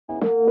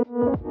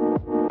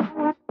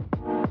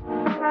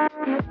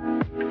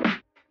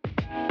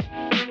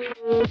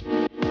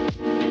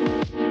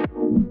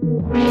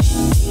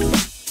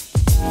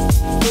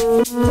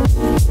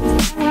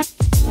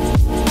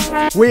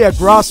We are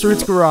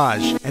Grassroots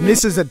Garage, and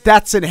this is a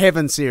Datsun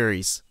Heaven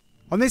series.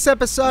 On this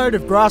episode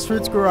of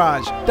Grassroots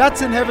Garage,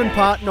 Datsun Heaven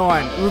Part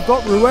 9, we've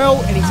got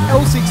Ruel and his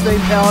L16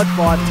 powered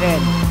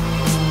 510.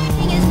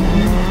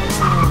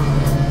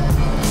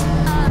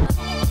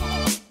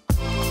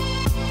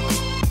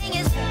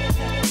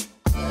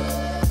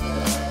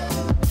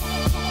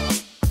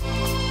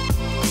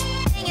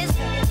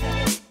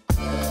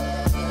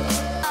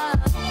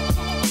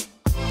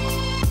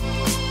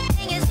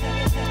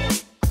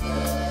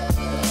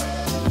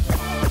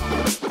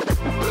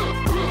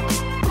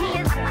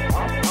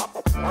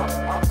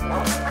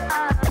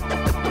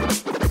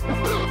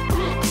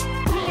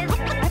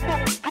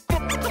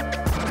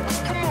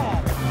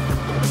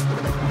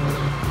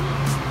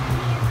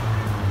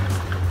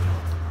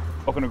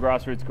 Welcome to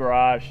Grassroots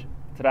Garage.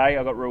 Today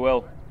I've got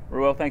Ruel.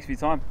 Ruel, thanks for your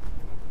time.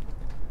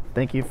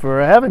 Thank you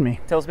for having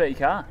me. Tell us about your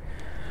car.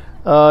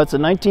 It's a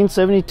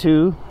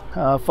 1972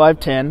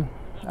 510.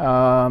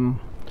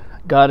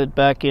 Got it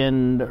back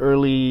in the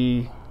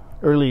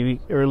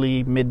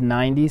early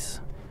mid-90s.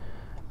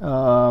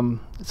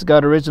 It's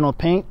got original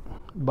paint.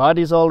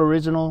 Body's all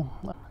original.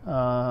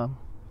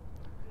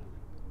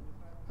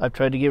 I've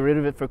tried to get rid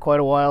of it for quite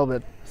a while,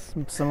 but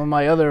some of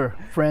my other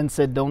friends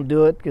said don't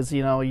do it because,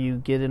 you know, you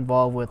get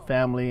involved with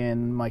family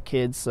and my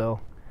kids, so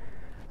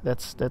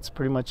that's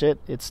pretty much it.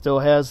 It still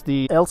has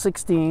the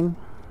L16.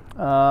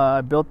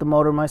 I built the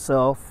motor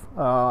myself.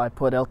 I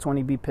put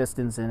L20B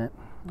pistons in it,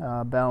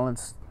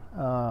 balanced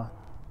the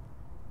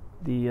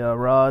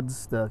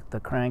rods,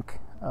 the crank.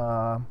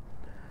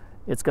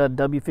 It's got a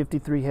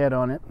W53 head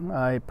on it.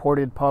 I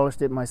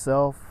polished it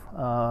myself,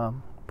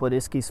 put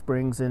Iski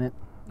springs in it.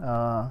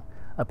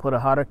 I put a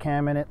hotter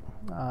cam in it.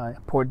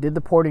 Did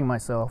the porting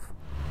myself.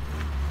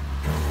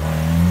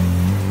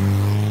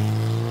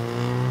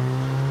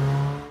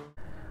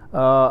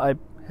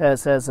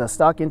 Has a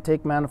stock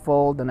intake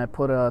manifold, and I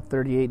put a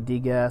 38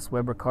 D-gas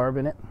Weber carb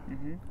in it.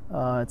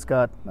 It's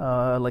got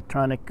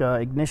electronic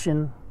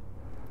ignition,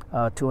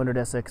 200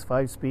 SX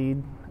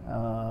 5-speed,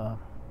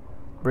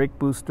 brake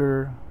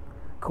booster,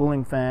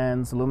 cooling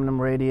fans,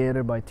 aluminum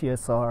radiator by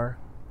TSR.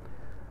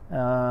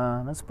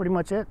 That's pretty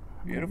much it.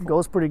 Beautiful.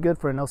 Goes pretty good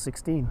for an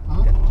L16.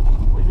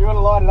 If you want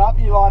to light it up,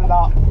 you light it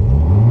up.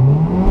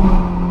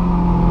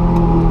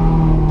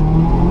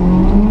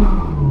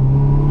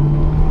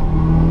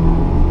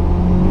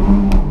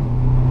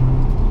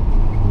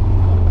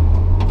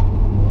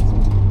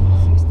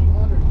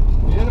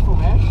 Beautiful,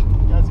 man.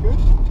 That's good.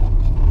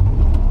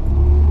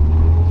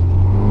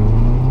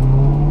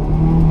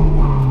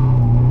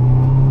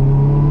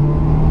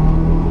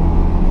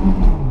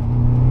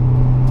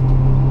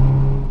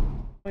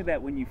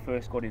 About when you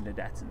first got into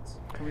Datsuns.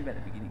 Tell me about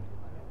the beginning.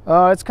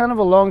 It's kind of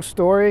a long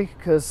story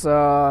because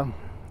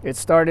it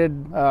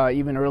started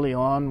even early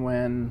on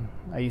when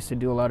I used to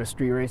do a lot of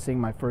street racing.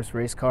 My first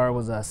race car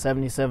was a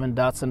 77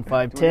 Datsun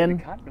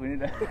 510.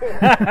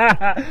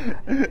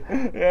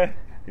 Yeah.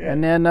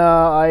 And then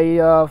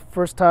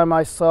first time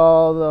I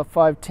saw the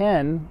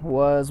 510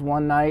 was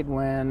one night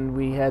when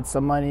we had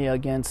some money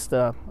against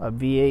a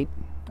V8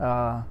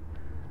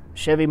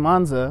 Chevy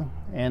Monza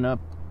and a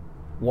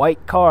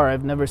white car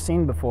I've never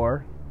seen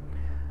before,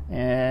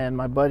 and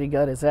my buddy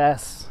got his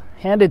ass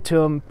handed to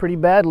him pretty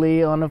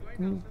badly on a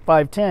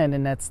 510,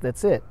 and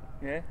that's it.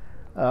 Yeah.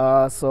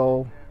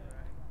 So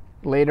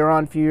later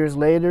on, a few years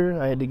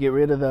later, I had to get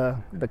rid of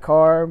the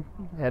car.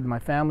 Had my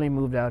family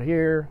moved out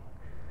here,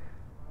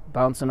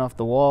 bouncing off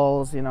the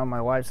walls. You know, my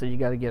wife said you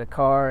got to get a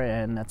car,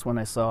 and that's when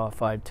I saw a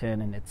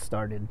 510, and it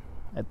started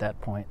at that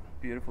point.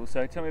 Beautiful.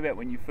 So tell me about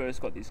when you first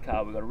got this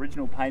car. We got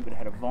original paint, but it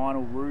had a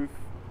vinyl roof.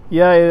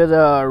 Yeah, it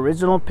had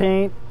original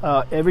paint.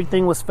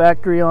 Everything was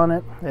factory on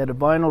it. It had a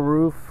vinyl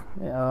roof.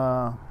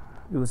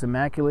 It was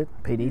immaculate.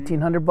 Paid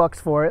 $1,800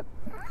 for it.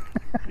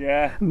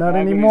 Yeah. Not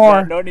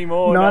anymore. Not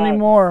anymore. Not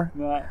anymore.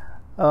 No.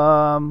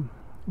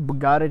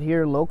 Got it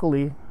here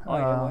locally. Oh,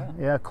 yeah, wow.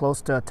 Yeah,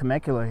 close to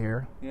Temecula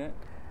here. Yeah.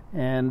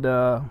 And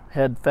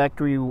had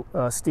factory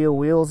steel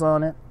wheels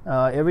on it.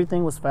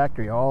 Everything was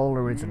factory, all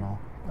original.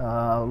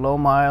 Low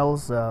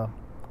miles,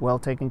 well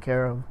taken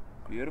care of.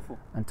 Beautiful.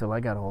 Until I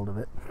got a hold of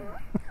it.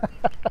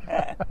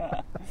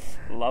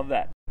 Love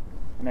that.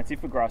 And that's it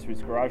for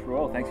Grassroots Garage.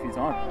 Ruel, thanks for your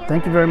time.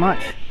 Thank you very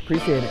much.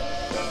 Appreciate it.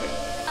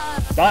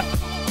 Done.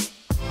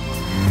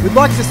 We'd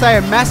like to say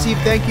a massive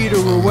thank you to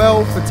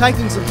Ruel for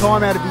taking some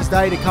time out of his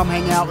day to come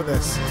hang out with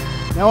us.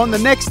 Now on the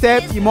next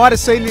step, you might have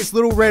seen this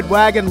little red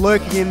wagon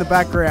lurking in the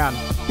background.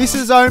 This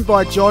is owned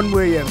by John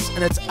Williams,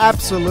 and it's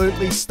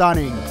absolutely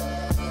stunning.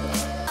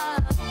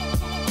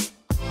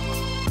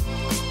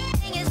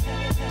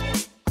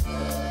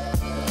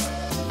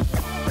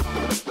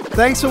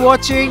 Thanks for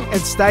watching,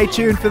 and stay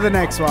tuned for the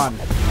next one.